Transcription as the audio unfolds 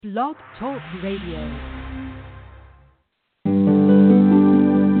Blog Talk Radio.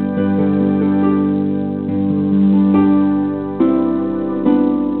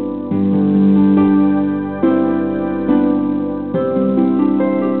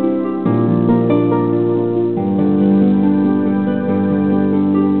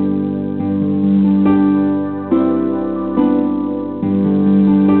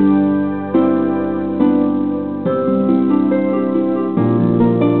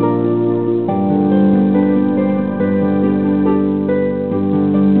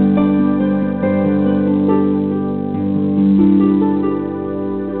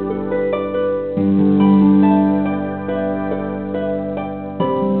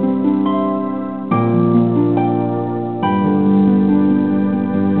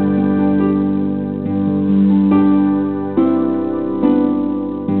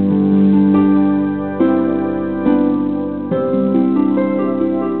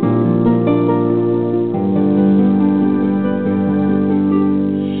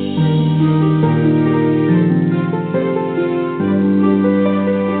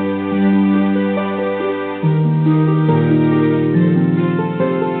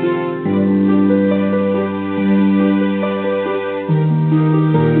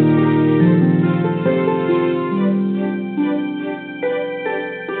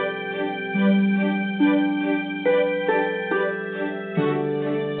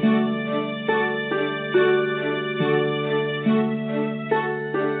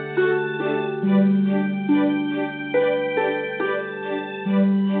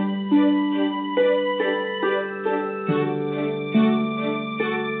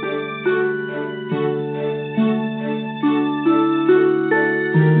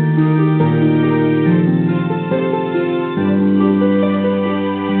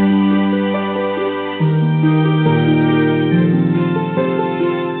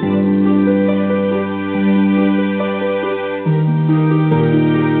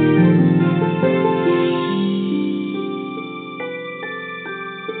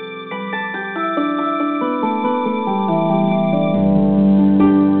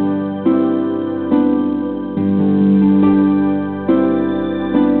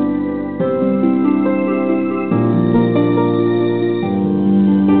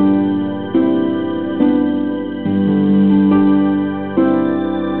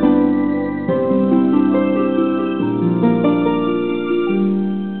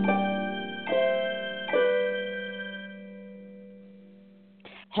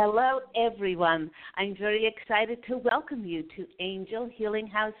 Hello, everyone. I'm very excited to welcome you to Angel Healing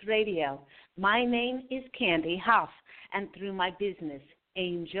House Radio. My name is Candy Hoff, and through my business,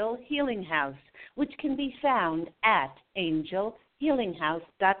 Angel Healing House, which can be found at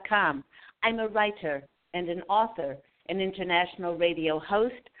angelhealinghouse.com. I'm a writer and an author, an international radio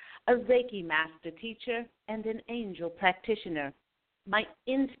host, a Reiki master teacher, and an angel practitioner. My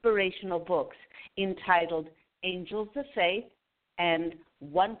inspirational books entitled Angels of Faith and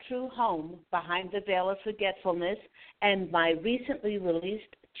One True Home Behind the Veil of Forgetfulness, and my recently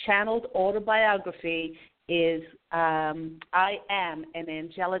released channeled autobiography is I Am an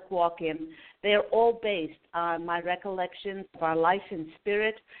Angelic Walk-In. They're all based on my recollections of our life in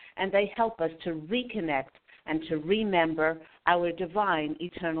spirit, and they help us to reconnect and to remember our divine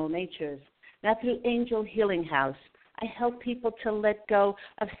eternal natures. Now, through Angel Healing House, I help people to let go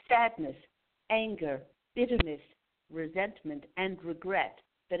of sadness, anger, bitterness, resentment, and regret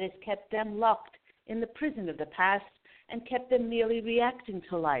that has kept them locked in the prison of the past and kept them merely reacting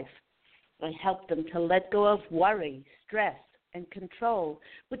to life. I help them to let go of worry, stress, and control,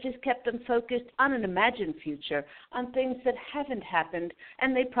 which has kept them focused on an imagined future, on things that haven't happened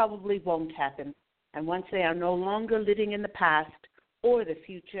and they probably won't happen. And once they are no longer living in the past or the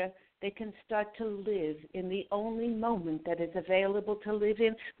future, they can start to live in the only moment that is available to live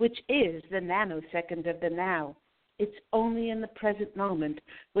in, which is the nanosecond of the now. It's only in the present moment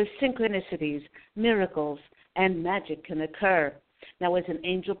where synchronicities, miracles, and magic can occur. Now, as an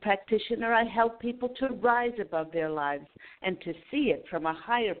angel practitioner, I help people to rise above their lives and to see it from a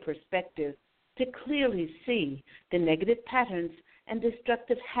higher perspective, to clearly see the negative patterns and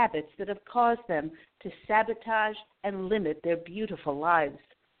destructive habits that have caused them to sabotage and limit their beautiful lives.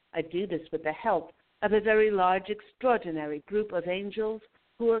 I do this with the help of a very large, extraordinary group of angels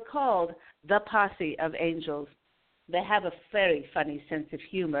who are called the Posse of Angels. They have a very funny sense of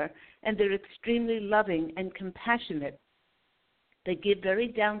humor, and they're extremely loving and compassionate. They give very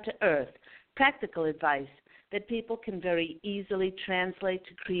down-to-earth, practical advice that people can very easily translate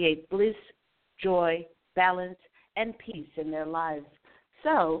to create bliss, joy, balance, and peace in their lives.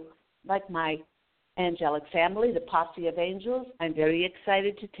 So, like my Angelic family, the Posse of Angels, I'm very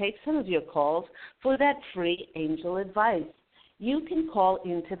excited to take some of your calls for that free angel advice. You can call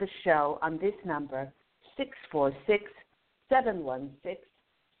into the show on this number,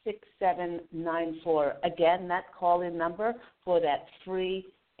 646-716-6794. Again, that call-in number for that free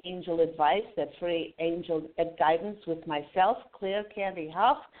angel advice, that free angel guidance with myself, Claire Candy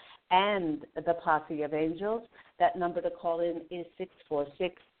Huff, and the Posse of Angels. That number to call in is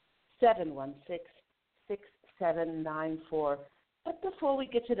 646-716-6794. But before we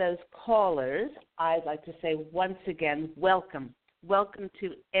get to those callers, I'd like to say once again, welcome. Welcome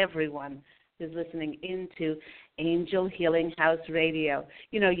to everyone who's listening into Angel Healing House Radio.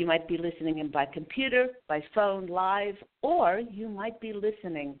 You know, you might be listening in by computer, by phone, live, or you might be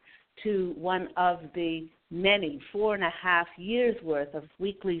listening to one of the many 4.5 years worth of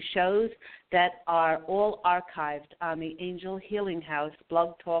weekly shows that are all archived on the Angel Healing House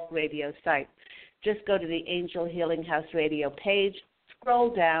Blog Talk Radio site. Just go to the Angel Healing House Radio page, scroll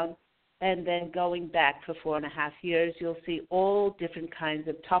down, and then going back for 4.5 years, you'll see all different kinds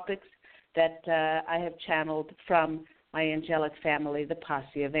of topics that I have channeled from my angelic family, the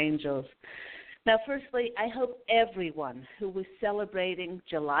Posse of Angels. Now, firstly, I hope everyone who was celebrating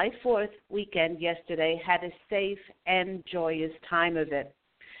July 4th weekend yesterday had a safe and joyous time of it.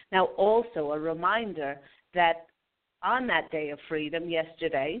 Now, also a reminder that on that day of freedom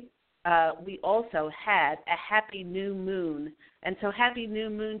yesterday, we also had a happy new moon. And so happy new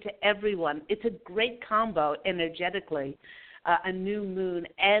moon to everyone. It's a great combo energetically, a new moon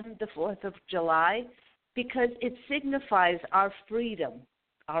and the 4th of July, because it signifies our freedom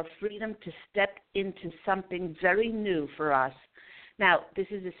to step into something very new for us. Now, this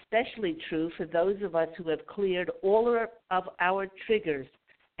is especially true for those of us who have cleared all of our triggers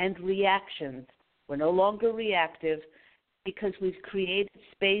and reactions. We're no longer reactive because we've created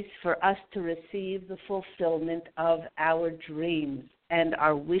space for us to receive the fulfillment of our dreams and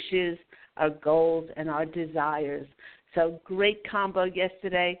our wishes, our goals, and our desires. So great combo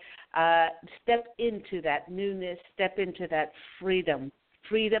yesterday. Step into that newness, step into that freedom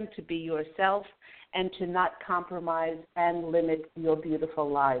to be yourself and to not compromise and limit your beautiful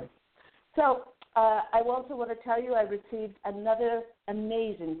life. So I also want to tell you I received another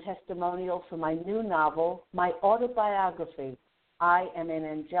amazing testimonial for my new novel, my autobiography, I Am an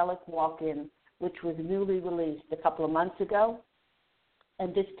Angelic Walk-In, which was newly released a couple of months ago.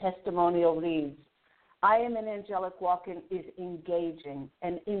 And this testimonial reads, I Am an Angelic Walk-In is engaging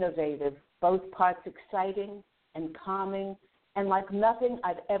and innovative, both parts exciting and calming, and like nothing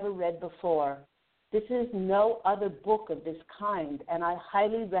I've ever read before. This is no other book of this kind, and I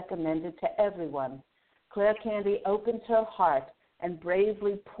highly recommend it to everyone. Claire Candy opens her heart and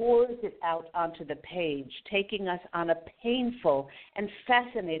bravely pours it out onto the page, taking us on a painful and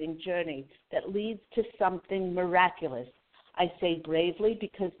fascinating journey that leads to something miraculous. I say bravely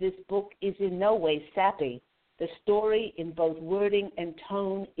because this book is in no way sappy. The story in both wording and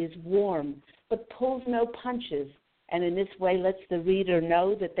tone is warm, but pulls no punches, and in this way lets the reader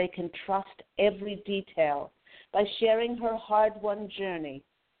know that they can trust every detail. By sharing her hard-won journey,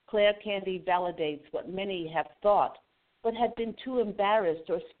 Claire Candy validates what many have thought, but had been too embarrassed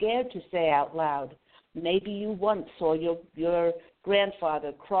or scared to say out loud. Maybe you once saw your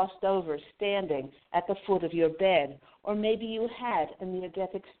grandfather crossed over standing at the foot of your bed, or maybe you had a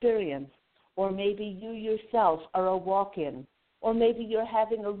near-death experience, or maybe you yourself are a walk-in, or maybe you're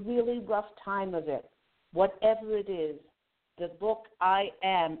having a really rough time of it. Whatever it is, the book I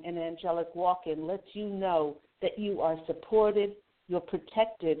Am an Angelic Walk-In lets you know that you are supported, you're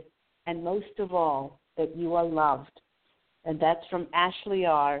protected, and most of all, that you are loved. And that's from Ashley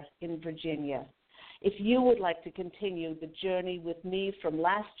R. in Virginia. If you would like to continue the journey with me from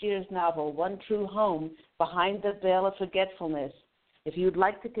last year's novel, One True Home, Behind the Veil of Forgetfulness, if you'd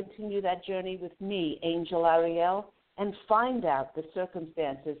like to continue that journey with me, Angel Ariel, and find out the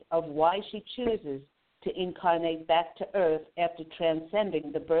circumstances of why she chooses to incarnate back to Earth after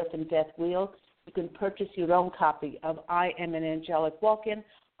transcending the birth and death wheel, you can purchase your own copy of I Am an Angelic Walk-In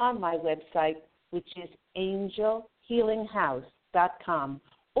on my website, which is angelhealinghouse.com,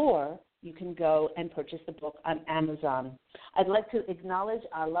 or you can go and purchase the book on Amazon. I'd like to acknowledge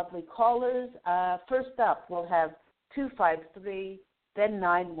our lovely callers. First up, we'll have 253, then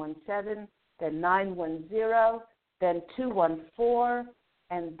 917, then 910, then 214,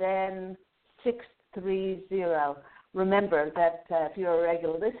 and then 630. Remember that if you're a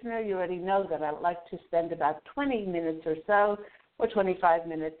regular listener, you already know that I like to spend about 20 minutes or so, or 25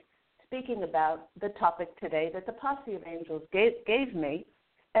 minutes, speaking about the topic today that the Posse of Angels gave me,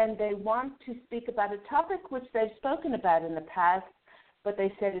 and they want to speak about a topic which they've spoken about in the past, but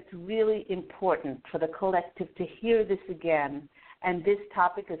they said it's really important for the collective to hear this again, and this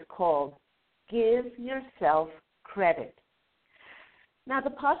topic is called Give Yourself Credit. Now,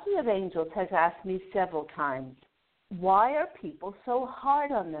 the Posse of Angels has asked me several times, why are people so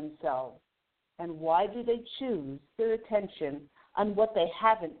hard on themselves, and why do they choose their attention on what they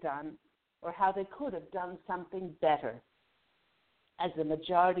haven't done or how they could have done something better? As the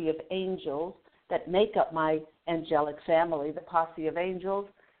majority of angels that make up my angelic family, the Posse of Angels,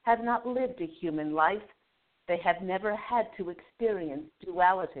 have not lived a human life, they have never had to experience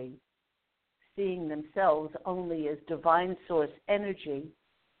duality. Seeing themselves only as divine source energy,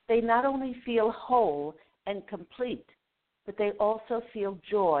 they not only feel whole and complete, but they also feel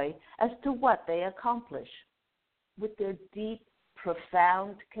joy as to what they accomplish. With their deep,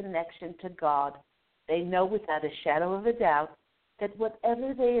 profound connection to God, they know without a shadow of a doubt that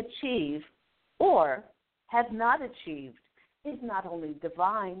whatever they achieve or have not achieved is not only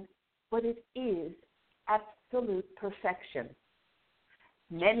divine, but it is absolute perfection.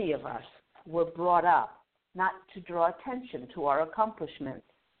 Many of us were brought up not to draw attention to our accomplishments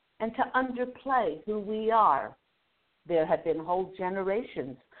and to underplay who we are. There have been whole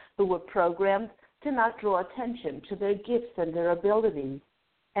generations who were programmed to not draw attention to their gifts and their abilities,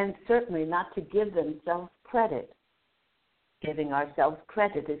 and certainly not to give themselves credit. Giving ourselves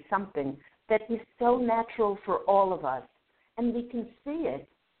credit is something that is so natural for all of us, and we can see it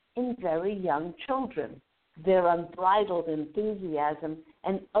in very young children. Their unbridled enthusiasm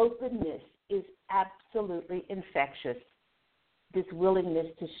and openness is absolutely infectious. This willingness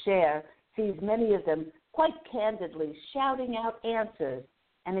to share sees many of them quite candidly shouting out answers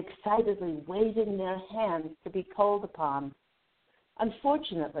and excitedly waving their hands to be called upon.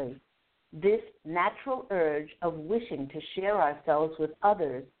 Unfortunately, this natural urge of wishing to share ourselves with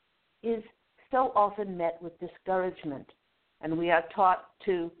others is so often met with discouragement, and we are taught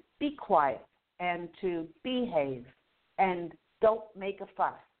to be quiet and to behave and don't make a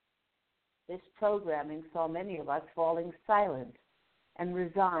fuss. This programming saw many of us falling silent and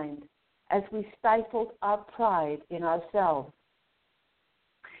resigned as we stifled our pride in ourselves.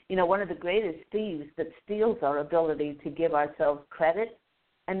 You know, one of the greatest thieves that steals our ability to give ourselves credit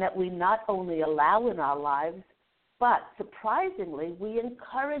and that we not only allow in our lives, but surprisingly, we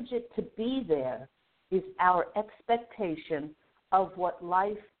encourage it to be there, is our expectation of what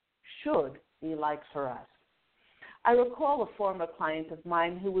life should be like for us. I recall a former client of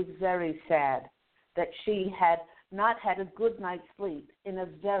mine who was very sad that she had not had a good night's sleep in a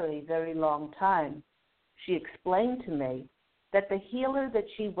very, very long time. She explained to me that the healer that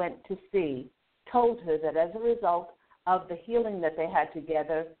she went to see told her that as a result of the healing that they had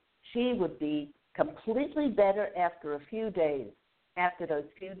together, she would be completely better after a few days. After those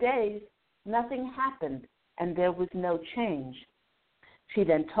few days, nothing happened and there was no change. She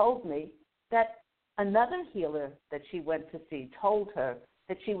then told me that another healer that she went to see told her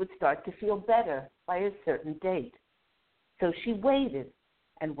that she would start to feel better by a certain date. So she waited,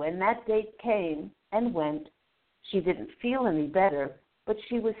 and when that date came and went, she didn't feel any better, but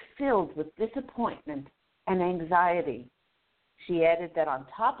she was filled with disappointment and anxiety. She added that on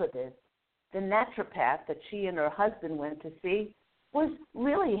top of this, the naturopath that she and her husband went to see was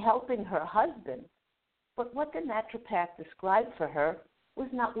really helping her husband, but what the naturopath described for her was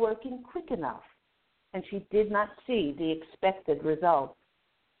not working quick enough, and she did not see the expected results.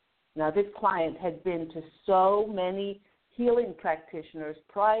 Now, this client had been to so many healing practitioners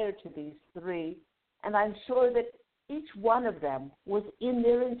prior to these three, and I'm sure that each one of them was in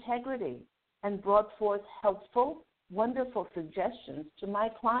their integrity and brought forth helpful, wonderful suggestions to my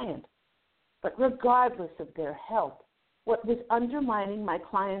client. But regardless of their help, what was undermining my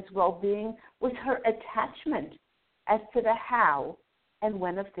client's well-being was her attachment as to the how and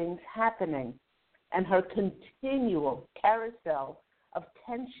when of things happening, and her continual carousel of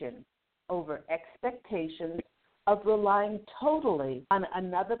tension over expectations of relying totally on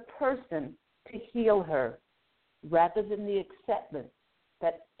another person to heal her, rather than the acceptance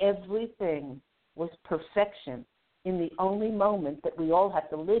that everything was perfection in the only moment that we all have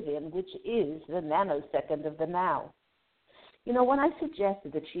to live in, which is the nanosecond of the now. You know, when I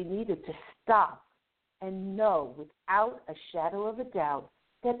suggested that she needed to stop and know without a shadow of a doubt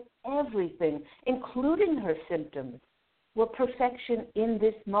that everything, including her symptoms, were perfection in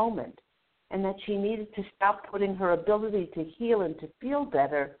this moment, and that she needed to stop putting her ability to heal and to feel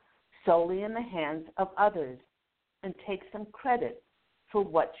better solely in the hands of others and take some credit for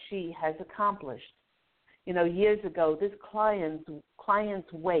what she has accomplished. You know, years ago, this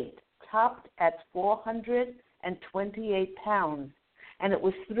client's weight topped at 428 pounds, and it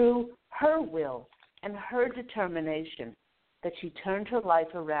was through her will and her determination that she turned her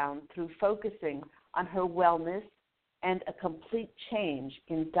life around through focusing on her wellness and a complete change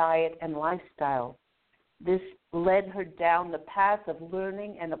in diet and lifestyle. This led her down the path of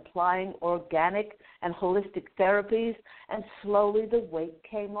learning and applying organic and holistic therapies, and slowly the weight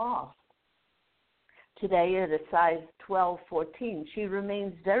came off. Today, at a size 12, 14, she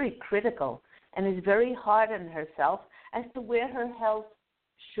remains very critical and is very hard on herself as to where her health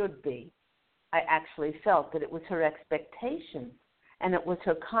should be. I actually felt that it was her expectations and it was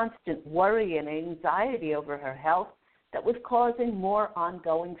her constant worry and anxiety over her health that was causing more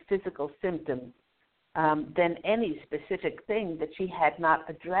ongoing physical symptoms than any specific thing that she had not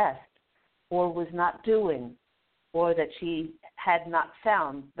addressed or was not doing, or that she had not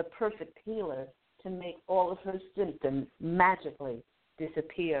found the perfect healer to make all of her symptoms magically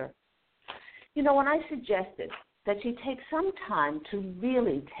disappear. You know, when I suggested that she take some time to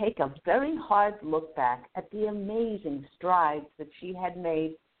really take a very hard look back at the amazing strides that she had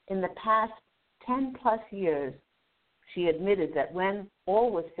made in the past 10-plus years, she admitted that when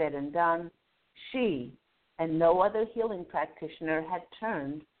all was said and done, she and no other healing practitioner had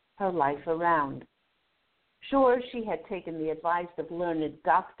turned her life around. Sure, she had taken the advice of learned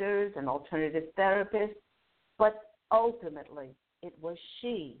doctors and alternative therapists, but ultimately it was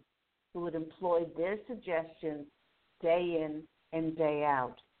she who had employed their suggestions day in and day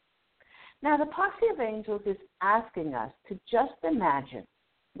out. Now, the Posse of Angels is asking us to just imagine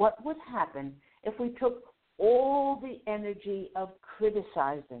what would happen if we took all the energy of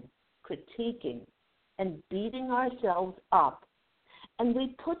criticizing, critiquing, and beating ourselves up, and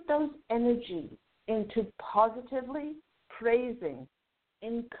we put those energies into positively praising,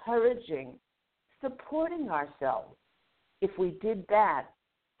 encouraging, supporting ourselves. If we did that,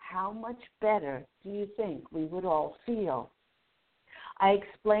 how much better do you think we would all feel? I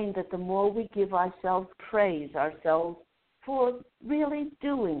explained that the more we give ourselves praise ourselves for really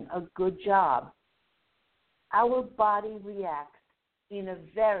doing a good job, our body reacts in a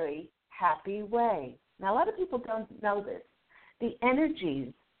very happy way. Now, a lot of people don't know this. The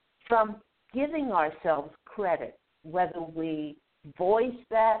energies from giving ourselves credit, whether we voice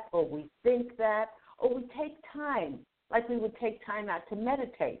that or we think that or we take time, like we would take time out to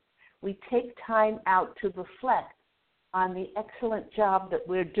meditate. We take time out to reflect on the excellent job that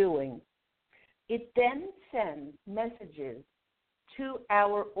we're doing. It then sends messages to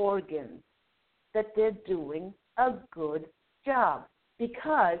our organs that they're doing a good job,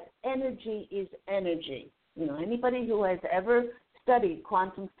 because energy is energy. You know, anybody who has ever studied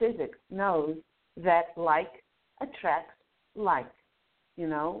quantum physics knows that like attracts like. You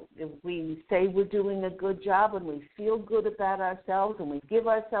know, if we say we're doing a good job and we feel good about ourselves and we give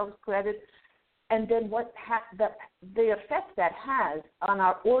ourselves credit, and then the effect that has on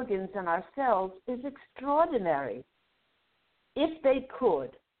our organs and our cells is extraordinary. If they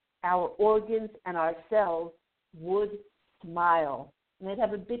could, our organs and our cells would smile. And they'd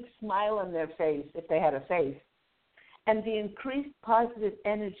have a big smile on their face if they had a face. And the increased positive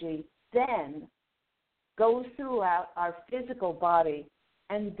energy then goes throughout our physical body,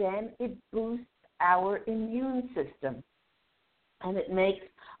 and then it boosts our immune system. And it makes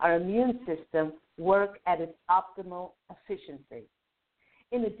our immune system work at its optimal efficiency.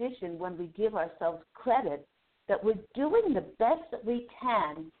 In addition, when we give ourselves credit that we're doing the best that we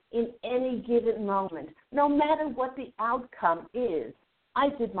can in any given moment, no matter what the outcome is, I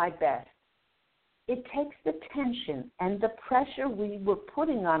did my best. It takes the tension and the pressure we were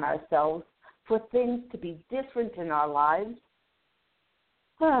putting on ourselves for things to be different in our lives,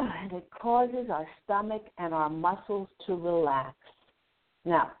 and it causes our stomach and our muscles to relax.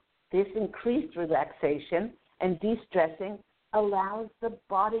 Now, this increased relaxation and de-stressing allows the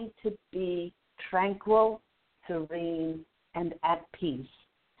body to be tranquil, serene, and at peace.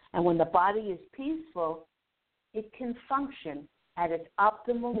 And when the body is peaceful, it can function at its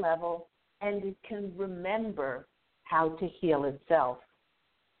optimal level, and it can remember how to heal itself.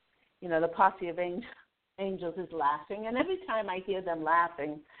 You know, the Posse of Angels is laughing, and every time I hear them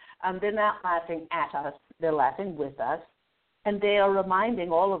laughing, they're not laughing at us, they're laughing with us, and they are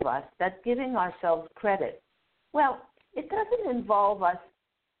reminding all of us that giving ourselves credit, well, it doesn't involve us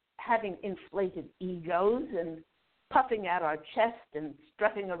having inflated egos and puffing out our chest and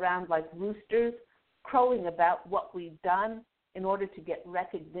strutting around like roosters, crowing about what we've done in order to get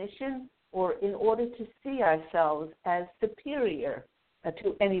recognition or in order to see ourselves as superior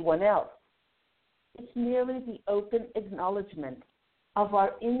to anyone else. It's merely the open acknowledgement of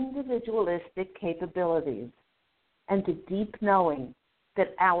our individualistic capabilities and the deep knowing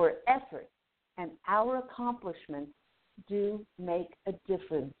that our efforts and our accomplishments do make a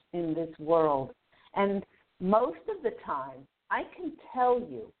difference in this world. And most of the time, I can tell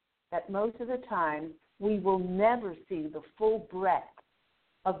you that most of the time we will never see the full breadth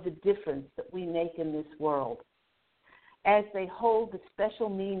of the difference that we make in this world, as they hold a special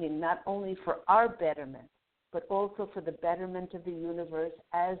meaning not only for our betterment, but also for the betterment of the universe,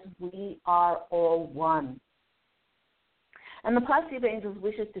 as we are all one. And the Posse of Angels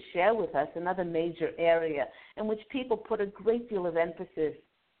wishes to share with us another major area in which people put a great deal of emphasis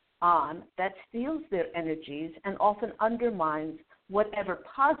on that steals their energies and often undermines whatever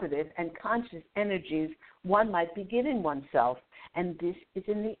positive and conscious energies one might be giving oneself. And this is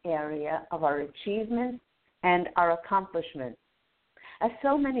in the area of our achievements and our accomplishments. As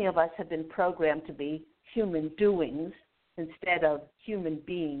so many of us have been programmed to be human doings instead of human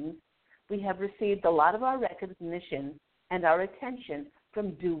beings, we have received a lot of our recognition and our attention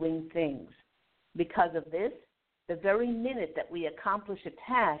from doing things. Because of this, the very minute that we accomplish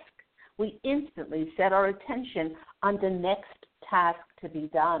a task, we instantly set our attention on the next task to be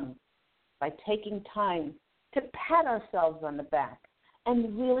done. By taking time to pat ourselves on the back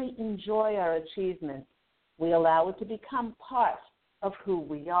and really enjoy our achievements, we allow it to become part of who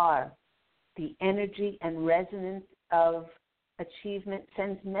we are. The energy and resonance of achievement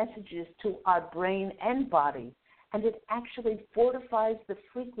sends messages to our brain and body, and it actually fortifies the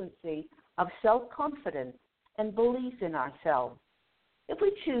frequency of self-confidence and belief in ourselves. If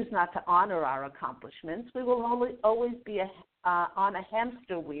we choose not to honor our accomplishments, we will always be on a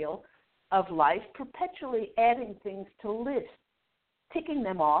hamster wheel of life, perpetually adding things to lists, ticking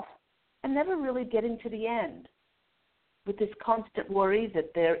them off, and never really getting to the end. With this constant worry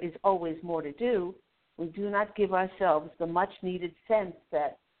that there is always more to do, we do not give ourselves the much-needed sense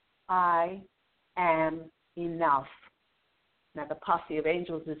that I am enough. Now, the Posse of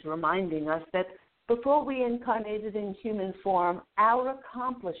Angels is reminding us that before we incarnated in human form, our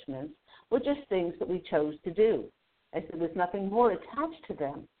accomplishments were just things that we chose to do, as there was nothing more attached to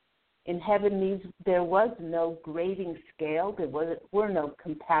them. In heaven, there was no grading scale. There were no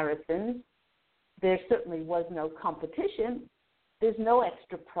comparisons. There certainly was no competition. There's no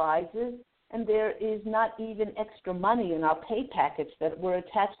extra prizes, and there is not even extra money in our pay package that were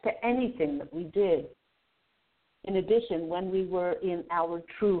attached to anything that we did. In addition, when we were in our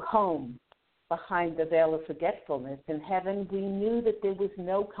true home, behind the veil of forgetfulness in heaven, we knew that there was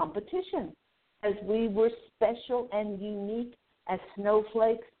no competition, as we were special and unique as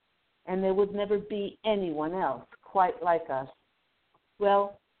snowflakes, and there would never be anyone else quite like us.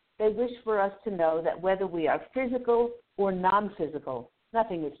 Well, they wish for us to know that whether we are physical or non-physical,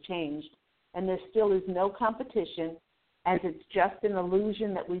 nothing has changed, and there still is no competition, as it's just an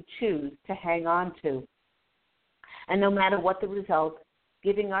illusion that we choose to hang on to. And no matter what the result,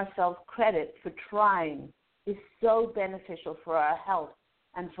 giving ourselves credit for trying is so beneficial for our health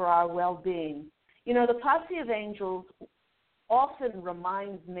and for our well-being. You know, the Posse of Angels often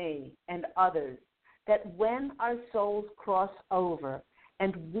reminds me and others that when our souls cross over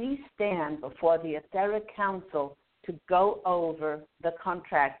and we stand before the Etheric Council to go over the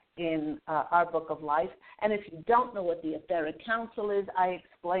contract in our Book of Life, and if you don't know what the Etheric Council is, I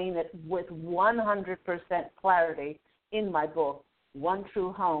explain it with 100% clarity in my book, One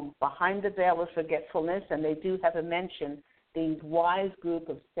True Home, Behind the Veil of Forgetfulness, and they do have a mention, these wise group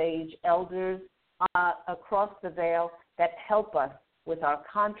of sage elders across the veil that help us with our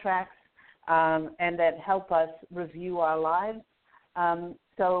contracts and that help us review our lives.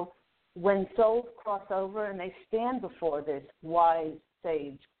 So when souls cross over and they stand before this wise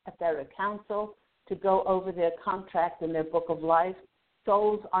sage etheric council to go over their contract in their Book of Life,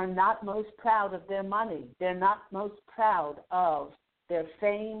 souls are not most proud of their money. They're not most proud of their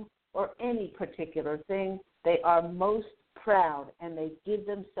fame or any particular thing. They are most proud, and they give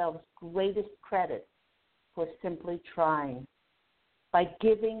themselves greatest credit for simply trying. By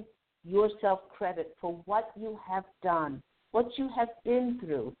giving yourself credit for what you have done, what you have been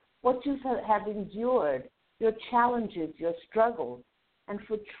through, what you have endured, your challenges, your struggles, and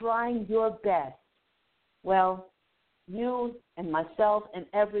for trying your best, well, you and myself and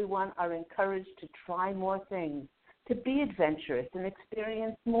everyone are encouraged to try more things, to be adventurous and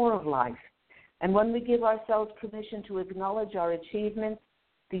experience more of life. And when we give ourselves permission to acknowledge our achievements,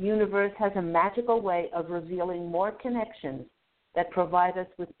 the universe has a magical way of revealing more connections that provide us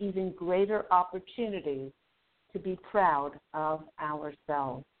with even greater opportunities to be proud of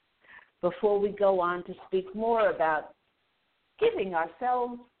ourselves. Before we go on to speak more about giving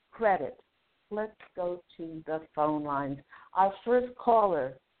ourselves credit, let's go to the phone lines. Our first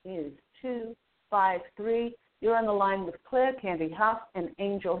caller is 253. You're on the line with Claire Candy Huff and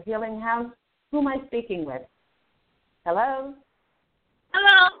Angel Healing House. Who am I speaking with? Hello?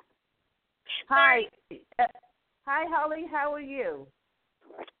 Hello. Hi. Hi, Holly. How are you?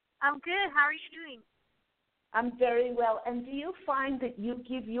 I'm good. How are you doing? I'm very well. And do you find that you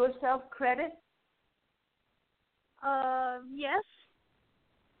give yourself credit? Yes.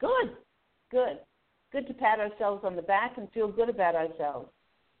 Good. Good to pat ourselves on the back and feel good about ourselves.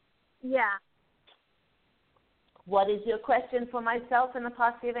 Yeah. What is your question for myself and the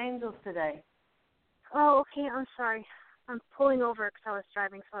Posse of Angels today? Oh, okay. I'm sorry. I'm pulling over because I was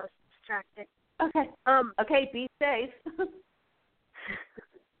driving, so I was distracted. Okay. Okay, be safe.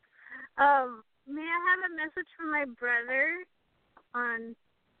 May I have a message from my brother on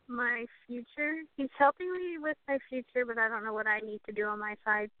my future? He's helping me with my future, but I don't know what I need to do on my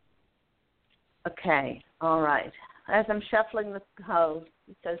side. Okay. All right. As I'm shuffling it's so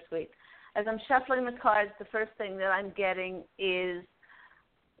sweet. As I'm shuffling the cards, the first thing that I'm getting is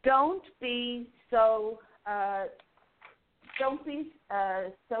don't be so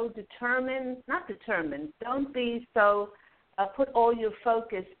determined, not determined, don't be so, put all your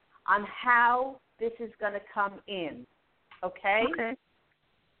focus on how this is going to come in, okay? Okay.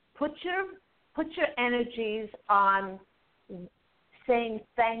 Put your energies on saying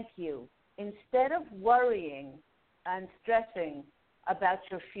thank you. Instead of worrying and stressing about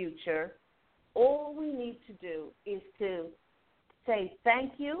your future, all we need to do is to say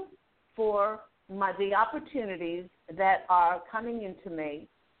thank you for the opportunities that are coming into me,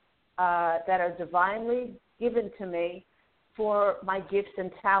 that are divinely given to me for my gifts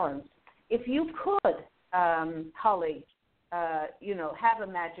and talents. If you could, Holly, have a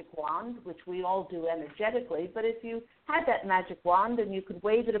magic wand, which we all do energetically, but if you had that magic wand and you could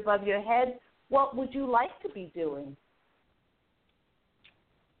wave it above your head, what would you like to be doing?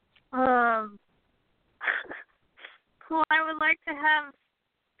 Well, I would like to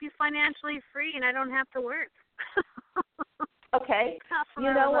be financially free and I don't have to work. Okay. That's what you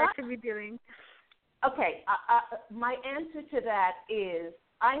I know would what? like to be doing. Okay. My answer to that is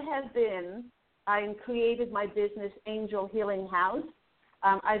I created my business, Angel Healing House.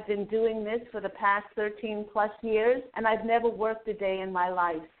 I've been doing this for the past 13 plus years, and I've never worked a day in my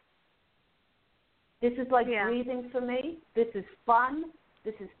life. This is like breathing for me. This is fun.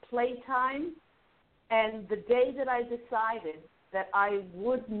 This is playtime. And the day that I decided that I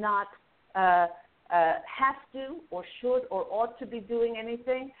would not have to or should or ought to be doing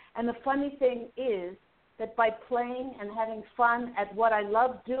anything, and the funny thing is that by playing and having fun at what I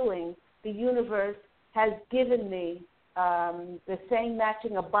love doing, the universe has given me the same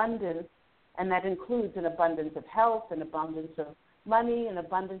matching abundance, and that includes an abundance of health, an abundance of money, an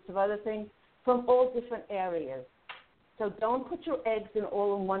abundance of other things from all different areas. So don't put your eggs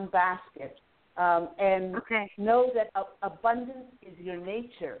all in one basket. And know that abundance is your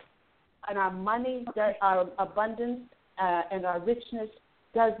nature. And our money, our abundance and our richness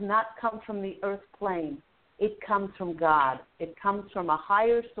does not come from the earth plane. It comes from God. It comes from a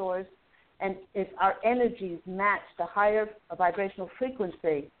higher source. And if our energies match the higher vibrational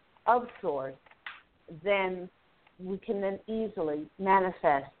frequency of source, then we can then easily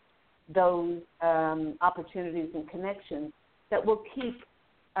manifest those opportunities and connections that will keep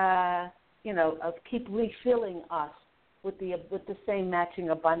keep refilling us with the same matching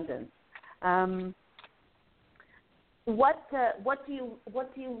abundance. What do you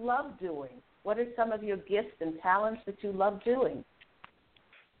love doing? What are some of your gifts and talents that you love doing?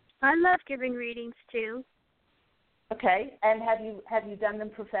 I love giving readings too. Okay, and have you done them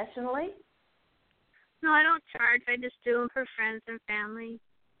professionally? No, I don't charge. I just do them for friends and family.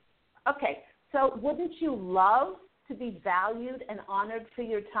 Okay, so wouldn't you love to be valued and honored for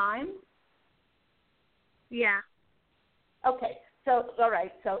your time? Yeah. Okay, so all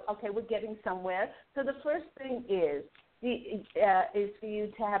right, we're getting somewhere. So the first thing is for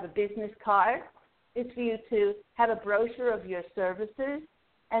you to have a business card. Is for you to have a brochure of your services,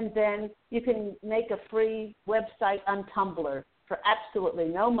 and then you can make a free website on Tumblr for absolutely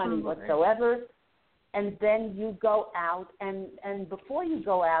no money whatsoever. And then you go out, and before you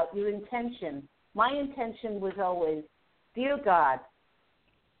go out, my intention was always, dear God,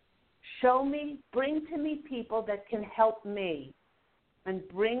 bring to me people that can help me, and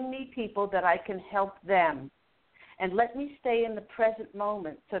bring me people that I can help them. And let me stay in the present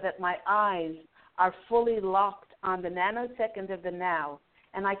moment so that my eyes are fully locked on the nanosecond of the now,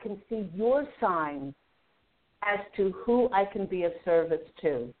 and I can see your signs as to who I can be of service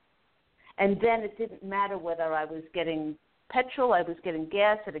to. And then it didn't matter whether I was getting petrol, I was getting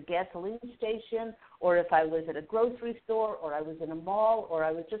gas at a gasoline station, or if I was at a grocery store, or I was in a mall, or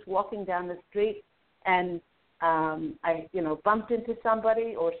I was just walking down the street and I bumped into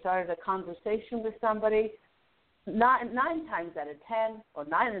somebody or started a conversation with somebody. 9 times out of 10, or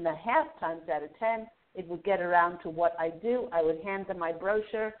 9.5 times out of 10, it would get around to what I do. I would hand them my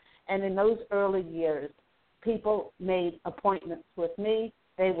brochure, and in those early years, people made appointments with me.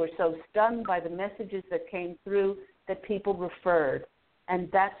 They were so stunned by the messages that came through that people referred. And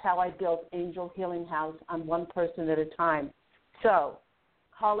that's how I built Angel Healing House on one person at a time. So,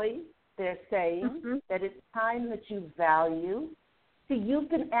 Holly, they're saying that it's time that you value. See, you've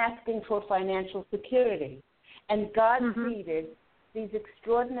been asking for financial security, and God seeded these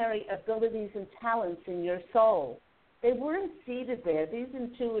extraordinary abilities and talents in your soul. They weren't seeded there. These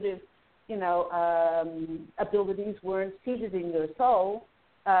intuitive, abilities weren't seeded in your soul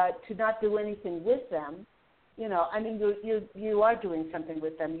to not do anything with them. You are doing something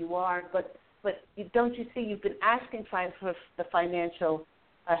with them. You are, but don't you see? You've been asking for the financial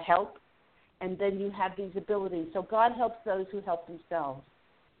help, and then you have these abilities. So God helps those who help themselves.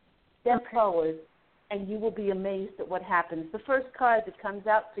 Step forward, and you will be amazed at what happens. The first card that comes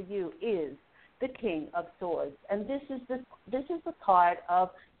out for you is the King of Swords, and this is the card of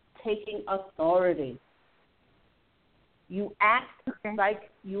taking authority. You act like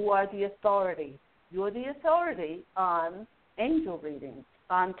you are the authority. You're the authority on angel readings,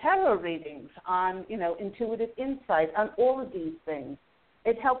 on tarot readings, on, intuitive insight, on all of these things.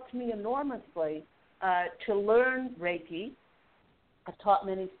 It helped me enormously to learn Reiki. I've taught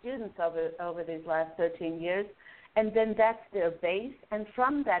many students over these last 13 years, and then that's their base. And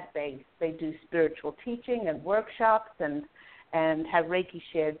from that base, they do spiritual teaching and workshops and have Reiki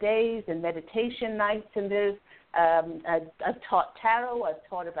share days and meditation nights. And there's I've taught tarot. I've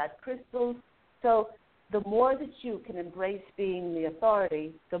taught about crystals. So the more that you can embrace being the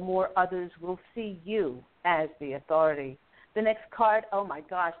authority, the more others will see you as the authority. The next card, oh my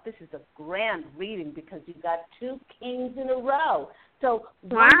gosh, this is a grand reading because you've got two kings in a row. So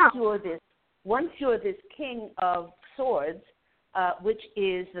once you're this King of Swords, which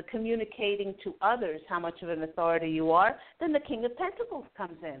is the communicating to others how much of an authority you are, then the King of Pentacles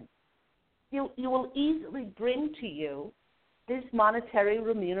comes in. You will easily bring to you this monetary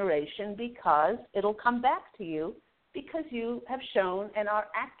remuneration because it'll come back to you because you have shown and are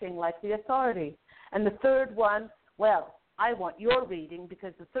acting like the authority. And the third one, well, I want your reading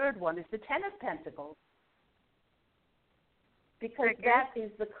because the third one is the Ten of Pentacles. Because that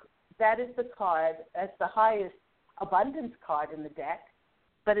is the card, that's the highest abundance card in the deck,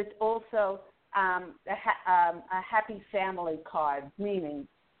 but it's also a happy family card, meaning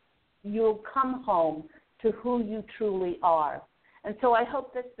you'll come home to who you truly are. And so I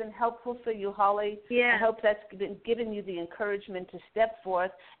hope that's been helpful for you, Holly. Yeah. I hope that's been giving you the encouragement to step forth.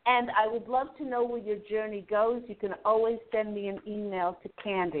 And I would love to know where your journey goes. You can always send me an email to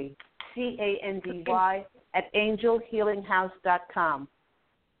Candy, Candy, at angelhealinghouse.com.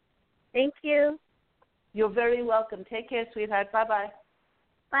 Thank you. You're very welcome. Take care, sweetheart. Bye-bye.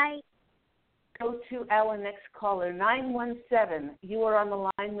 Bye. Go to our next caller, 917. You are on the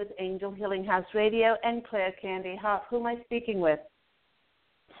line with Angel Healing House Radio and Claire Candy Hough. Who am I speaking with?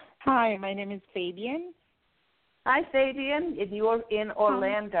 Hi, my name is Fabian. Hi, Fabian. And you're in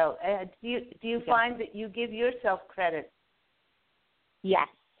Orlando. Do you find that you give yourself credit? Yes,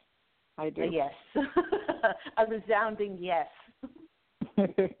 I do. Yes. A resounding yes.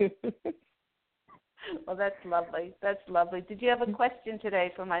 Well, that's lovely. That's lovely. Did you have a question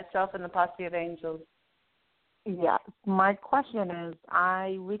today for myself and the Posse of Angels? Yes. My question is,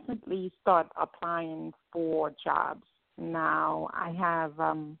 I recently started applying for jobs. Now, I have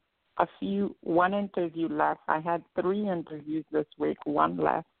one interview left. I had 3 interviews this week, 1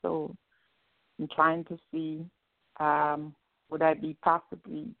 left. So I'm trying to see would I be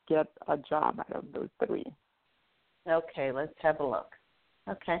possibly get a job out of those 3. Okay, let's have a look.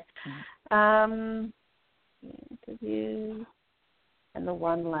 Okay. Interview and the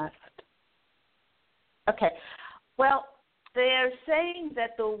 1 left. Okay. Well, they're saying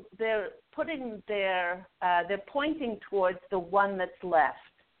that they're pointing towards the one that's left,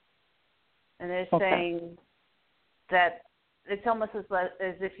 and they're saying that it's almost as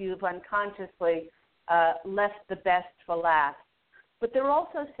if you've unconsciously left the best for last. But they're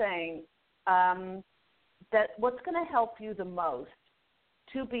also saying that what's going to help you the most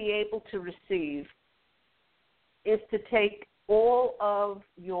to be able to receive is to take all of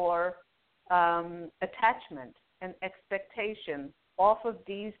your attachment and expectation off of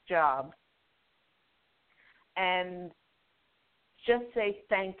these jobs and just say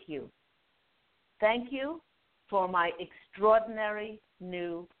thank you. Thank you for my extraordinary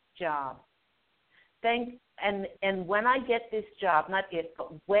new job. And when I get this job, not if,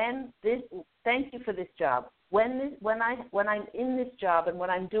 but thank you for this job. When I'm in this job and when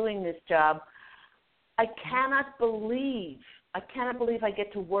I'm doing this job, I cannot believe I cannot believe I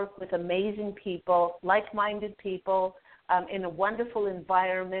get to work with amazing people, like-minded people, in a wonderful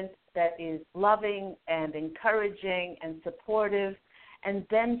environment that is loving and encouraging and supportive, and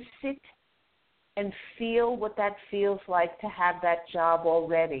then sit and feel what that feels like to have that job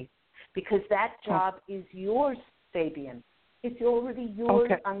already, because that job is yours, Fabian. It's already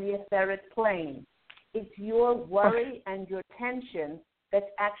yours on the etheric plane. It's your worry and your tension that's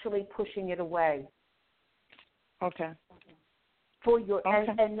actually pushing it away. Okay. For your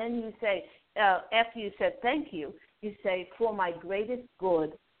and then you say, after you said thank you, you say, for my greatest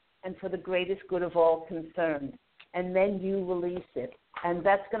good and for the greatest good of all concerned. And then you release it. And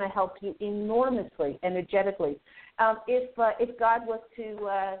that's going to help you enormously, energetically. If God was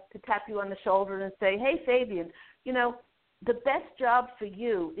to tap you on the shoulder and say, hey, Fabian, you know, the best job for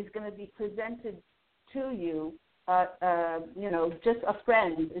you is going to be presented to you, you know, just a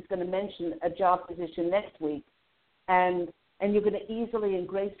friend is going to mention a job position next week, and you're going to easily and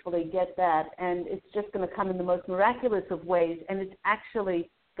gracefully get that, and it's just going to come in the most miraculous of ways, and it's actually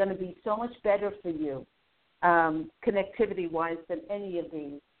going to be so much better for you, connectivity-wise, than any of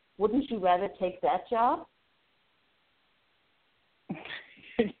these. Wouldn't you rather take that job?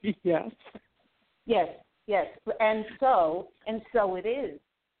 Yes. Yes. And so it is,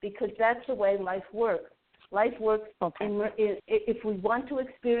 because that's the way life works. Life works, if we want to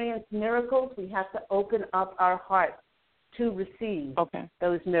experience miracles, we have to open up our hearts to receive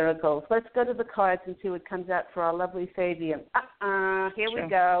those miracles. Let's go to the cards and see what comes out for our lovely Fabian. Here we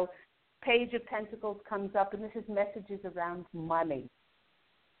go. Page of Pentacles comes up, and this is messages around money.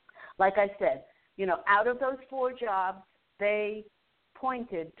 Like I said, you know, out of those 4 jobs, they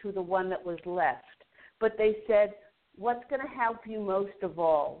pointed to the one that was left. But they said, what's going to help you most of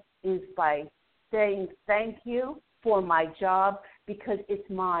all is by saying thank you for my job, because it's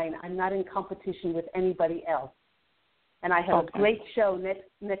mine. I'm not in competition with anybody else. And I have a great show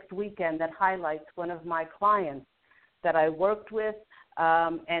next weekend that highlights one of my clients that I worked with,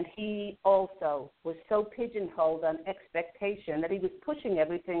 and he also was so pigeonholed on expectation that he was pushing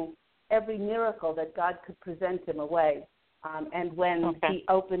every miracle that God could present him away. And when he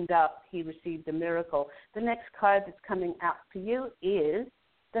opened up, he received a miracle. The next card that's coming out for you is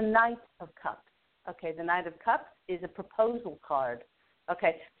the Knight of Cups. Okay, the Knight of Cups is a proposal card.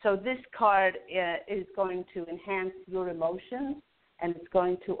 Okay, so this card is going to enhance your emotions, and it's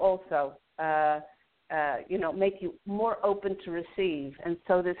going to also, make you more open to receive. And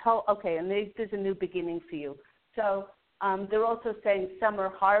so this whole, and there's a new beginning for you. So they're also saying summer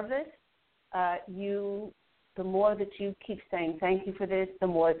harvest. The more that you keep saying thank you for this, the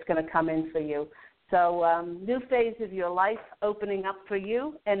more it's going to come in for you. So new phase of your life opening up for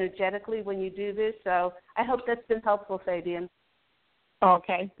you energetically when you do this. So I hope that's been helpful, Fabian.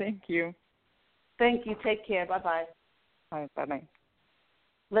 Okay, thank you. Thank you. Take care. Bye-bye. All right, bye-bye.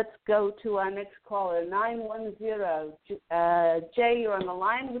 Let's go to our next caller, 910. Jay, you're on the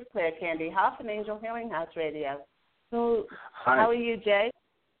line with Claire Candy Huff and Angel Healing House Radio. Hi. How are you, Jay?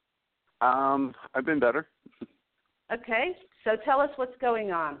 I've been better. Okay, so tell us what's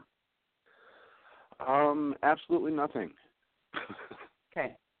going on. Absolutely nothing.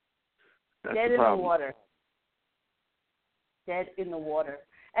 Okay. That's Dead the in problem. the water. Dead in the water.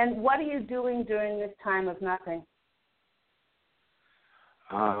 And what are you doing during this time of nothing?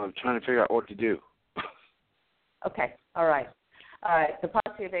 I'm trying to figure out what to do. Okay, all right. The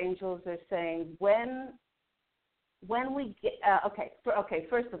Posse of Angels are saying when we get,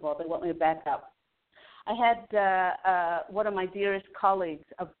 first of all, they want me to back up. I had one of my dearest colleagues,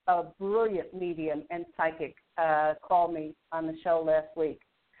 a brilliant medium and psychic, call me on the show last week.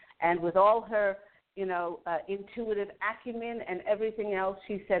 And with all her, intuitive acumen and everything else,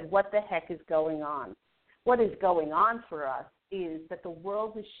 she said, what the heck is going on? What is going on for us is that the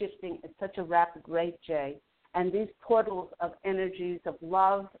world is shifting at such a rapid rate, Jay, and these portals of energies of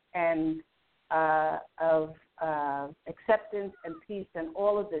love and of acceptance and peace and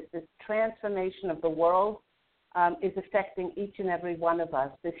all of this transformation of the world is affecting each and every one of us.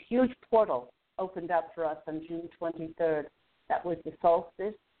 This huge portal opened up for us on June 23rd. That was the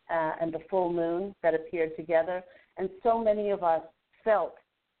solstice and the full moon that appeared together. And so many of us felt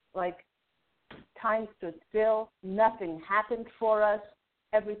like time stood still, nothing happened for us,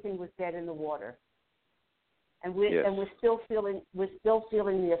 everything was dead in the water. And we're still feeling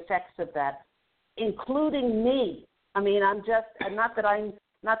the effects of that, including me. I mean, I'm just not that I'm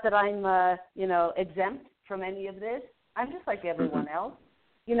exempt from any of this. I'm just like everyone else.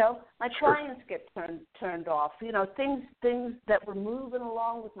 My clients get turned off. Things that were moving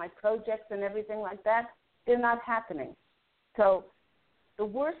along with my projects and everything like that, they're not happening. So the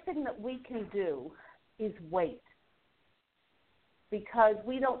worst thing that we can do is wait. because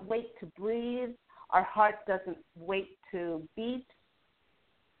we don't wait to breathe. Our heart doesn't wait to beat.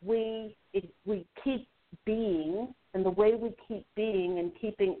 We keep being, and the way we keep being and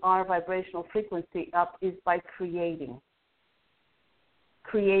keeping our vibrational frequency up is by creating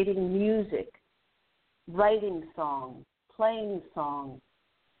music, writing songs, playing songs.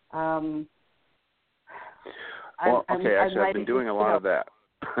 Well, okay, actually, I've been doing a lot of that.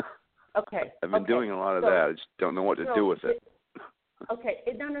 Okay. I've been doing a lot of that. I just don't know what to do with it. Okay.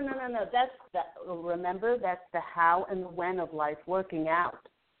 No. Remember, that's the how and the when of life working out.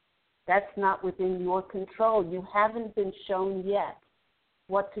 That's not within your control. You haven't been shown yet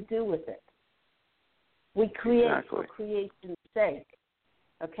what to do with it. We create for creation's sake.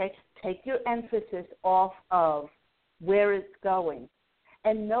 Okay? Take your emphasis off of where it's going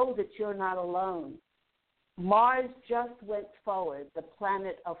and know that you're not alone. Mars just went forward. The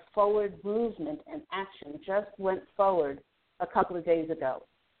planet of forward movement and action just went forward a couple of days ago.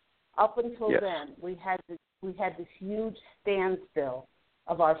 Up until then, we had this huge standstill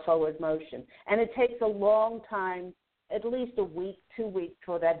of our forward motion. And it takes a long time, at least a week, 2 weeks,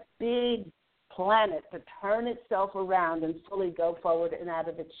 for that big planet to turn itself around and fully go forward and out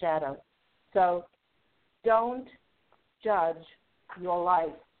of its shadow. So don't judge your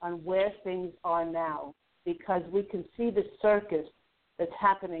life on where things are now, because we can see the circus that's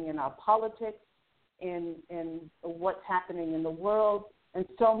happening in our politics, in what's happening in the world, and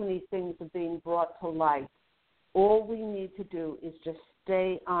so many things are being brought to light. All we need to do is just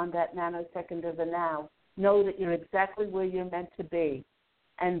stay on that nanosecond of the now. Know that you're exactly where you're meant to be,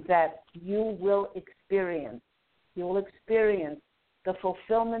 and that you will experience the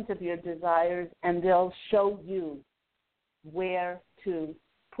fulfillment of your desires, and they'll show you where to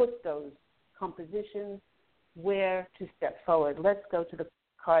put those compositions, where to step forward. Let's go to the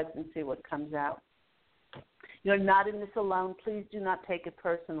cards and see what comes out. You're not in this alone. Please do not take it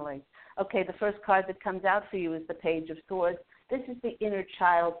personally. Okay, the first card that comes out for you is the Page of Swords. This is the inner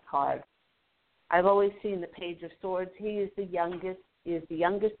child card. I've always seen the Page of Swords. He is the youngest. He is the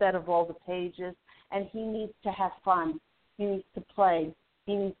youngest out of all the pages, and he needs to have fun. He needs to play.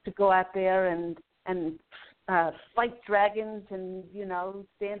 He needs to go out there and fight dragons and,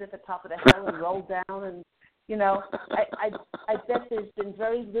 stand at the top of the hill and roll down. And, I bet there's been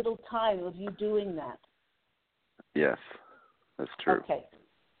very little time of you doing that. Yes, that's true.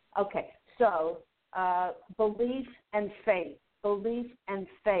 Okay. So belief and faith.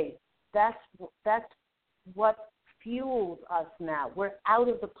 That's what fuels us now. We're out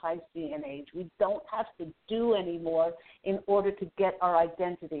of the Piscean age. We don't have to do anymore in order to get our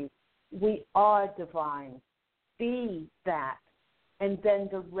identities. We are divine. Be that, and then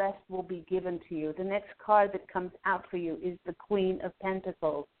the rest will be given to you. The next card that comes out for you is the Queen of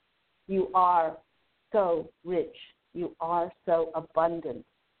Pentacles. You are so rich. You are so abundant.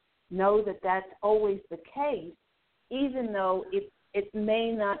 Know that that's always the case, even though it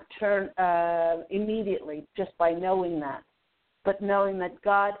may not turn immediately just by knowing that, but knowing that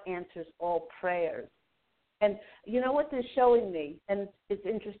God answers all prayers. And you know what they're showing me, and it's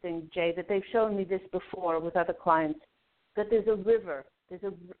interesting, Jay, that they've shown me this before with other clients, that there's a river,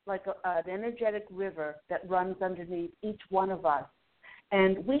 an energetic river that runs underneath each one of us.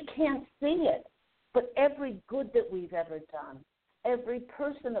 And we can't see it, but every good that we've ever done, every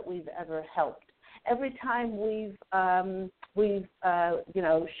person that we've ever helped, every time we've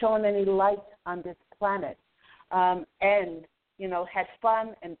shown any light on this planet, and had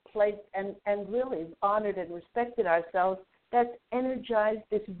fun and played and really honored and respected ourselves, that's energized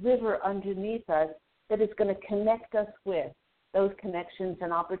this river underneath us that is going to connect us with those connections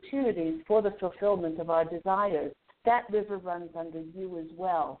and opportunities for the fulfillment of our desires. That river runs under you as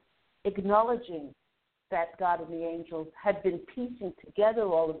well. Acknowledging that God and the angels had been piecing together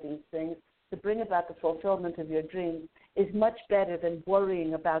all of these things to bring about the fulfillment of your dreams is much better than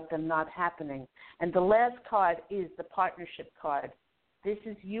worrying about them not happening. And the last card is the partnership card. This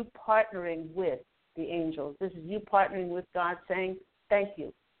is you partnering with the angels. This is you partnering with God saying, thank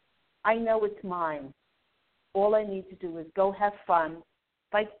you. I know it's mine. All I need to do is go have fun,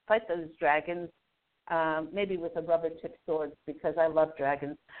 fight those dragons, maybe with a rubber-tipped sword because I love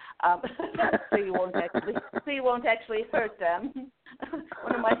dragons. So you won't actually hurt them.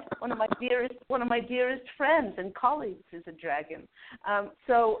 one of my dearest friends and colleagues is a dragon.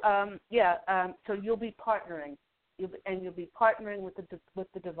 So you'll be partnering, you'll be partnering with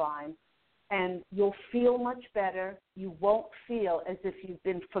the divine, and you'll feel much better. You won't feel as if you've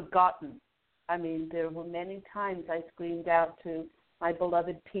been forgotten. I mean, there were many times I screamed out to my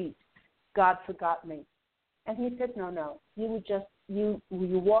beloved Pete, God forgot me. And he said, no, you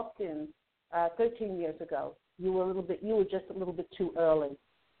walked in 13 years ago. You were just a little bit too early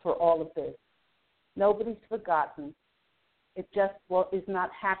for all of this. Nobody's forgotten. It just is not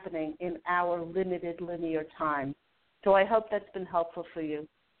happening in our limited linear time. So I hope that's been helpful for you.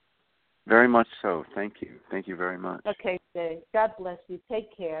 Very much so. Thank you. Thank you very much. Okay, Dave. God bless you.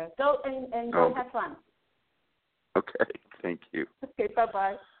 Take care. Go and go have fun. Okay. Thank you. Okay,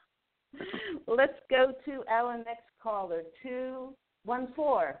 bye-bye. Let's go to our next caller,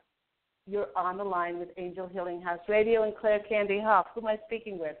 214. You're on the line with Angel Healing House Radio and Claire Candy Hoff. Who am I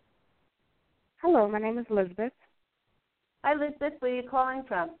speaking with? Hello, my name is Elizabeth. Hi, Elizabeth. Where are you calling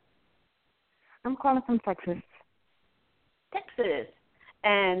from? I'm calling from Texas. Texas.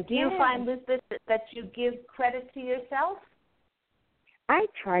 And do you find, Elizabeth, that you give credit to yourself? I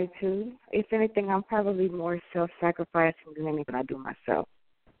try to. If anything, I'm probably more self-sacrificing than anything I do myself.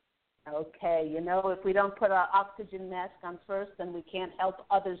 Okay. You know, if we don't put our oxygen mask on first, then we can't help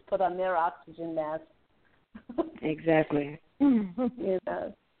others put on their oxygen mask. Exactly. You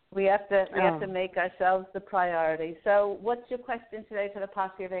know, we have to make ourselves the priority. So what's your question today for the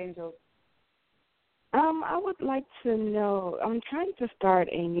Posse of Angels? I would like to know, I'm trying to start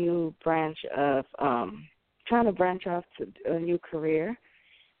a new branch of, trying to branch off to a new career,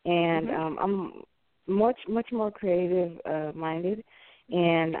 and I'm much more creative minded,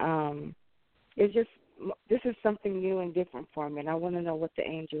 and it's just, this is something new and different for me, and I want to know what the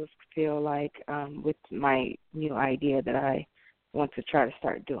angels feel like with my new idea that I want to try to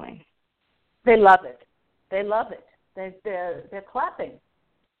start doing. They love it. They love it. They're clapping.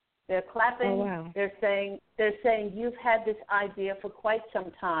 They're clapping. Oh, wow. They're saying you've had this idea for quite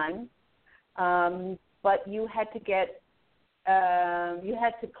some time, but you had to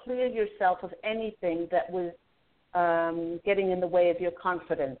clear yourself of anything that was getting in the way of your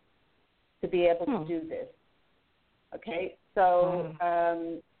confidence to be able to do this. Okay, so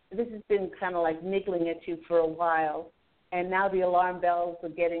this has been kind of like niggling at you for a while, and now the alarm bells are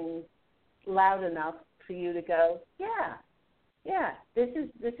getting loud enough for you to go, yeah, this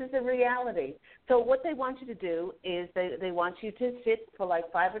is a reality. So what they want you to do is they want you to sit for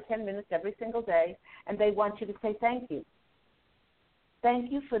like 5 or 10 minutes every single day, and they want you to say thank you.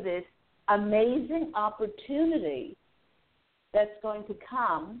 Thank you for this amazing opportunity that's going to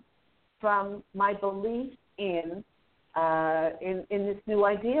come from my belief in this new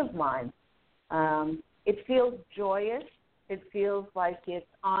idea of mine. It feels joyous. It feels like it's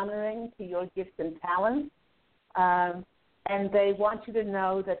honoring to your gifts and talents. And they want you to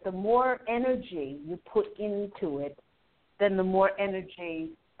know that the more energy you put into it, then the more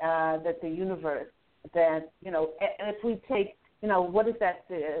energy that the universe, that, you know, if we take, you know, what is that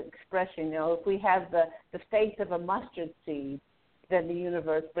expression? You know, if we have the faith of a mustard seed, then the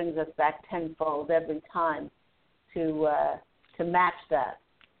universe brings us back tenfold every time to match that.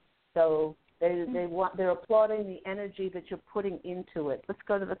 So they're applauding the energy that you're putting into it. Let's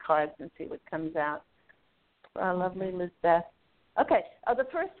go to the cards and see what comes out. Lovely Elizabeth. Okay, the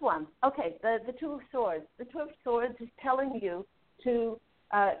first one. Okay, the Two of Swords. The Two of Swords is telling you to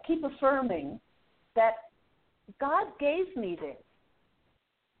keep affirming that God gave me this.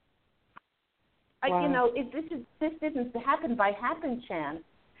 Wow. You know, this didn't happen by happen chance,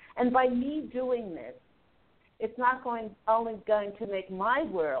 and by me doing this, it's not only going to make my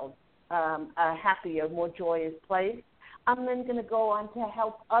world a happier, more joyous place. I'm then going to go on to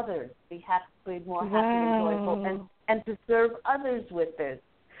help others be more happy and joyful, and to serve others with this.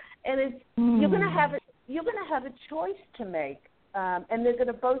 And it's you're going to have a choice to make, and they're going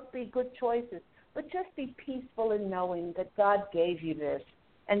to both be good choices. But just be peaceful in knowing that God gave you this,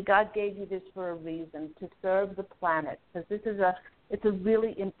 and God gave you this for a reason, to serve the planet, because it's a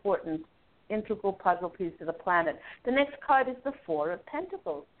really important, integral puzzle piece of the planet. The next card is the Four of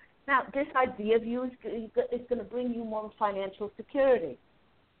Pentacles. Now, this idea of you is going to bring you more financial security.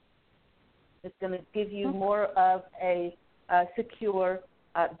 It's going to give you more of a secure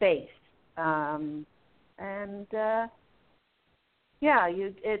base.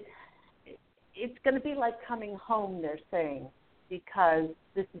 It's going to be like coming home, they're saying, because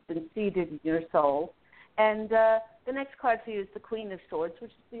this has been seeded in your soul. And the next card for you is the Queen of Swords,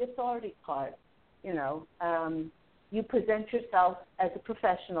 which is the authority card. You know, you present yourself as a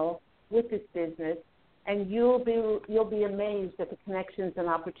professional with this business, and you'll be amazed at the connections and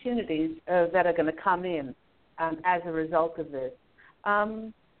opportunities that are going to come in as a result of this.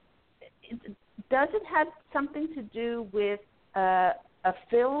 Does it have something to do with a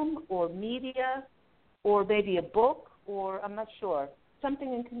film or media, or maybe a book, or I'm not sure,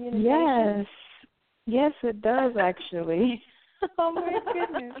 something in communication? Yes, it does actually. Oh my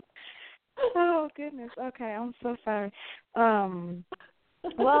goodness. Oh goodness. Okay, I'm so sorry.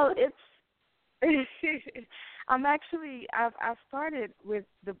 Well, I've started with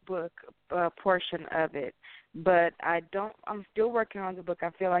the book portion of it, but I'm still working on the book. I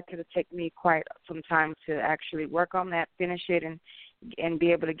feel like it'll take me quite some time to actually work on that, finish it, and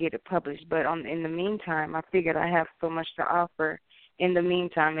be able to get it published. But in the meantime, I figured I have so much to offer in the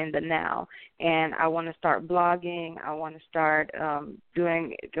meantime, in the now. And I want to start blogging. I want to start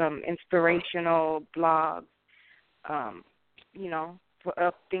doing inspirational blogs,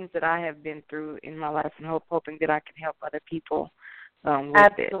 of things that I have been through in my life, and hoping that I can help other people with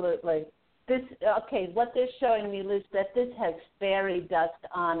Absolutely. What they're showing me, Lisbeth, this has fairy dust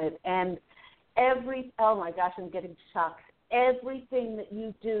on it. And oh my gosh, I'm getting shocked. Everything that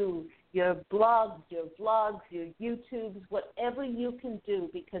you do, your blogs, your vlogs, your YouTubes, whatever you can do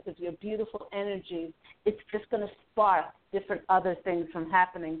because of your beautiful energy, it's just going to spark different other things from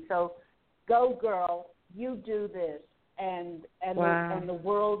happening. So go, girl, you do this, and wow. the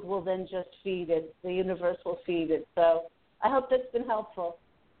world will then just feed it. The universe will feed it. So I hope that's been helpful.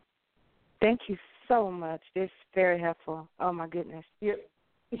 Thank you so much. This is very helpful. Oh, my goodness. You're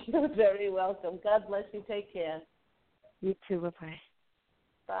very welcome. God bless you. Take care. You too. Bye-bye.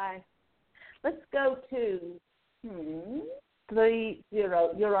 Bye. Let's go to 30.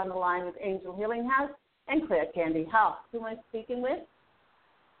 You're on the line with Angel Healing House and Claire Candy House. Who am I speaking with?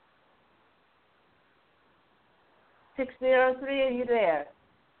 603, are you there?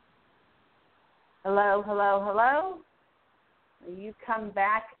 Hello, hello, hello. You come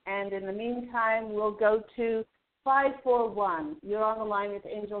back, and in the meantime, we'll go to 541. You're on the line with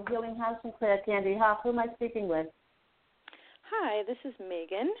Angel Healing House and Claire Candy House. Who am I speaking with? Hi, this is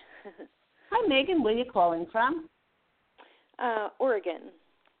Megan. Hi, Megan. Where are you calling from? Oregon.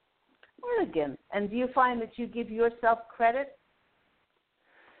 Oregon. And do you find that you give yourself credit?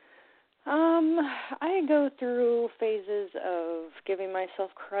 I go through phases of giving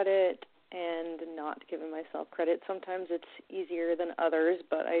myself credit and not giving myself credit. Sometimes it's easier than others,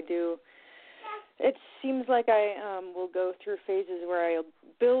 but I do. It seems like I will go through phases where I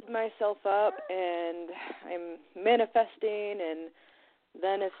build myself up and I'm manifesting, and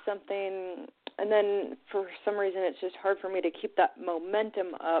then and then for some reason it's just hard for me to keep that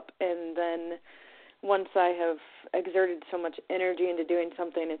momentum up, and then once I have exerted so much energy into doing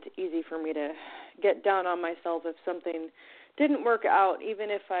something, it's easy for me to get down on myself if something didn't work out, even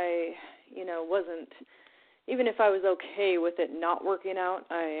if I was okay with it not working out.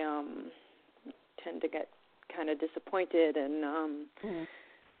 I tend to get kind of disappointed and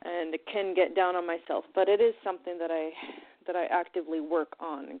can get down on myself. But it is something that I actively work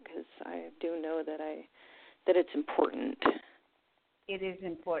on, because I do know that it's important. It is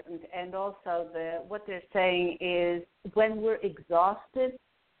important. And also what they're saying is when we're exhausted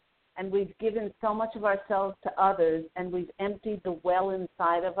and we've given so much of ourselves to others and we've emptied the well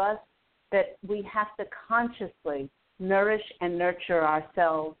inside of us, that we have to consciously nourish and nurture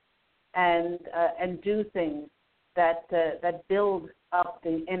ourselves and do things that build up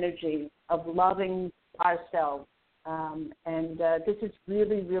the energy of loving ourselves. This is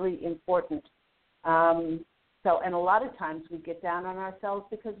really, really important. And a lot of times we get down on ourselves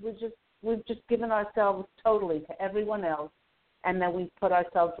because we've just given ourselves totally to everyone else, and then we put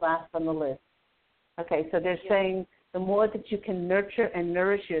ourselves last on the list. Okay, so they're saying the more that you can nurture and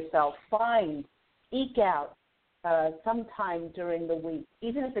nourish yourself, eke out some time during the week,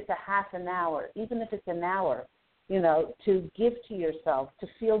 even if it's a half an hour, even if it's an hour, to give to yourself, to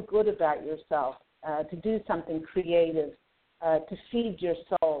feel good about yourself, to do something creative, to feed your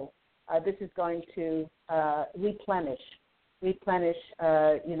soul. This is going to replenish,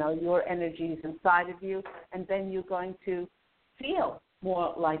 your energies inside of you, and then you're going to feel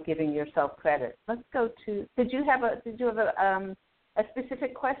more like giving yourself credit. Let's go to. Did you have a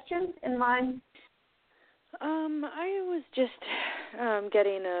specific question in mind? I was just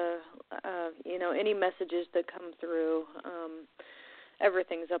getting any messages that come through.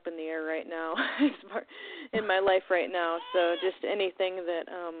 Everything's up in the air right now in my life right now. So just anything that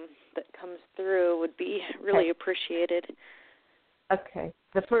comes through would be really appreciated. Okay.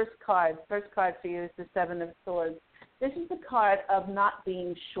 The first card for you is the Seven of Swords. This is the card of not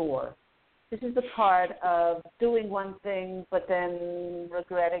being sure. This is the card of doing one thing but then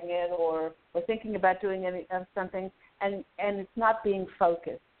regretting it, or thinking about doing something and it's not being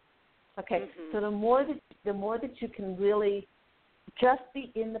focused. Okay. Mm-hmm. So the more that you can really just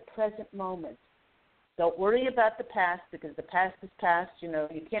be in the present moment. Don't worry about the past, because the past is past. You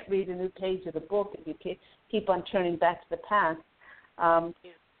can't read a new page of the book if you keep on turning back to the past.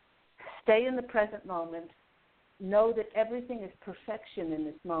 Stay in the present moment. Know that everything is perfection in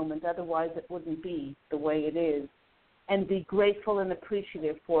this moment. Otherwise, it wouldn't be the way it is. And be grateful and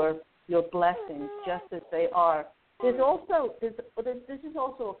appreciative for your blessings just as they are. This is also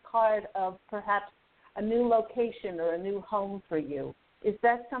a card of perhaps a new location or a new home for you. Is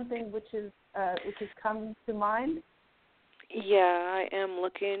that something which has come to mind? Yeah, I am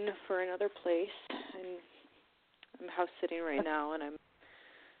looking for another place. I'm house sitting right now, and I'm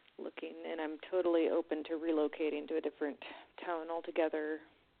looking, and I'm totally open to relocating to a different town altogether.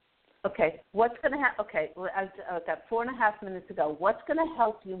 Okay, what's going to happen? Okay, well, I got 4.5 minutes ago. What's going to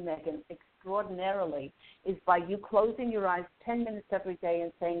help you, Megan, extraordinarily is by you closing your eyes 10 minutes every day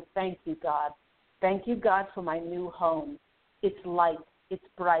and saying, thank you, God. Thank you, God, for my new home. It's light. It's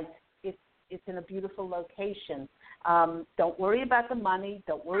bright. It's in a beautiful location. Don't worry about the money.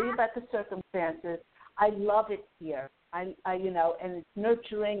 Don't worry about the circumstances. I love it here. And it's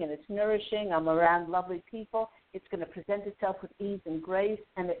nurturing and it's nourishing. I'm around lovely people. It's going to present itself with ease and grace,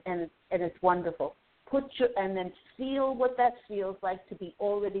 and it's wonderful. And then feel what that feels like to be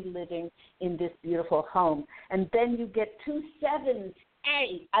already living in this beautiful home. And then you get 2 sevens.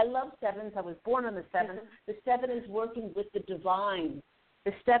 Hey, I love sevens. I was born on the 7th. The 7 is working with the divine.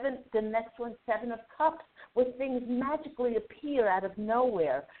 The next one, 7 of Cups, where things magically appear out of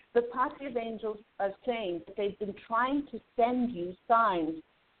nowhere. The posse of angels are saying that they've been trying to send you signs,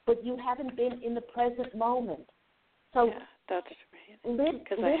 but you haven't been in the present moment. So yeah, that's right.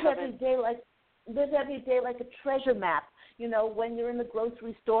 Live every day like a treasure map. When you're in the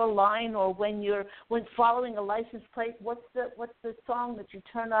grocery store line or when following a license plate, what's the song that you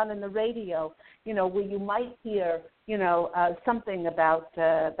turn on in the radio? Where you might hear something about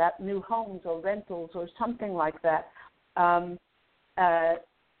new homes or rentals or something like that.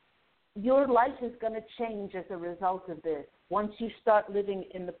 Your life is going to change as a result of this once you start living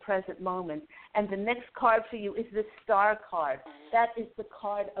in the present moment. And the next card for you is the Star card. That is the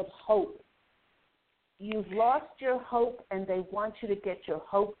card of hope. You've lost your hope, and they want you to get your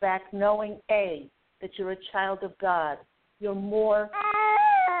hope back, knowing, A, that you're a child of God. You're more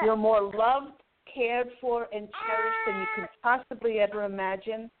loved, cared for, and cherished than you can possibly ever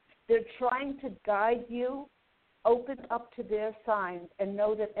imagine. They're trying to guide you. Open up to their signs and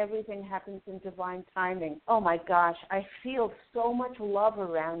know that everything happens in divine timing. Oh, my gosh, I feel so much love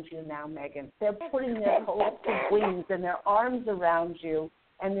around you now, Megan. They're putting their collective wings and their arms around you,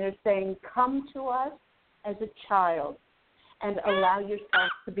 and they're saying, come to us as a child and allow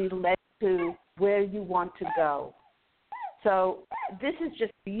yourself to be led to where you want to go. So this is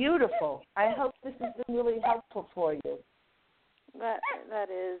just beautiful. I hope this has been really helpful for you. That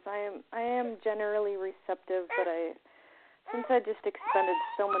is. I am generally receptive, but since I just expended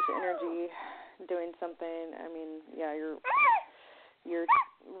so much energy doing something, yeah, you're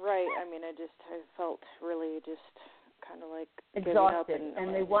right. I felt really just kind of like exhausted,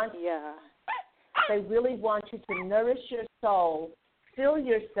 and they really want you to nourish your soul, fill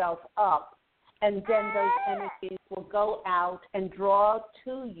yourself up, and then those energies will go out and draw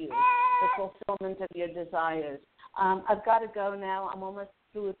to you the fulfillment of your desires. I've got to go now. I'm almost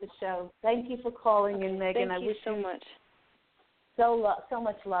through with the show. Thank you for calling in, Megan. Thank you so much. So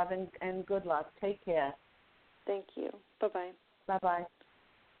much love and good luck. Take care. Thank you. Bye-bye. Bye-bye.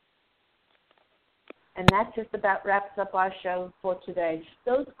 And that just about wraps up our show for today.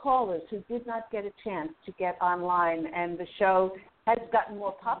 Those callers who did not get a chance to get online, and the show has gotten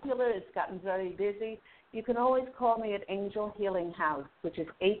more popular, it's gotten very busy, you can always call me at Angel Healing House, which is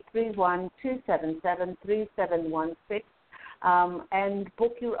 831-277-3716, and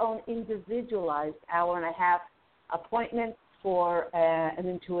book your own individualized hour-and-a-half appointment for an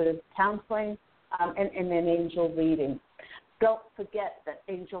intuitive counseling and an angel reading. Don't forget that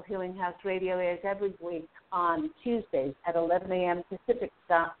Angel Healing House Radio airs every week on Tuesdays at 11 a.m. Pacific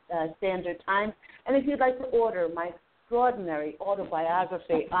Standard Time. And if you'd like to order my extraordinary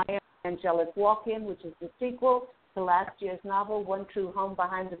autobiography, I Am Angelic Walk-In, which is the sequel to last year's novel, One True Home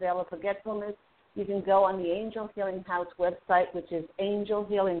Behind the Veil of Forgetfulness, you can go on the Angel Healing House website, which is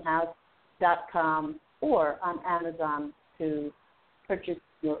angelhealinghouse.com, or on Amazon to purchase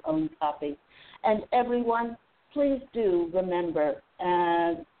your own copy. And everyone, please do remember,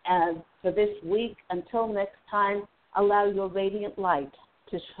 for this week, until next time, allow your radiant light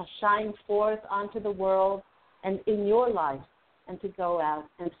to shine forth onto the world and in your life, and to go out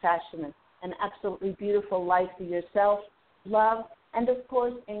and fashion an absolutely beautiful life for yourself, love, and, of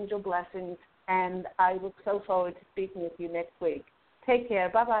course, angel blessings. And I look so forward to speaking with you next week. Take care.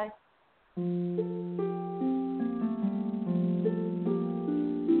 Bye-bye.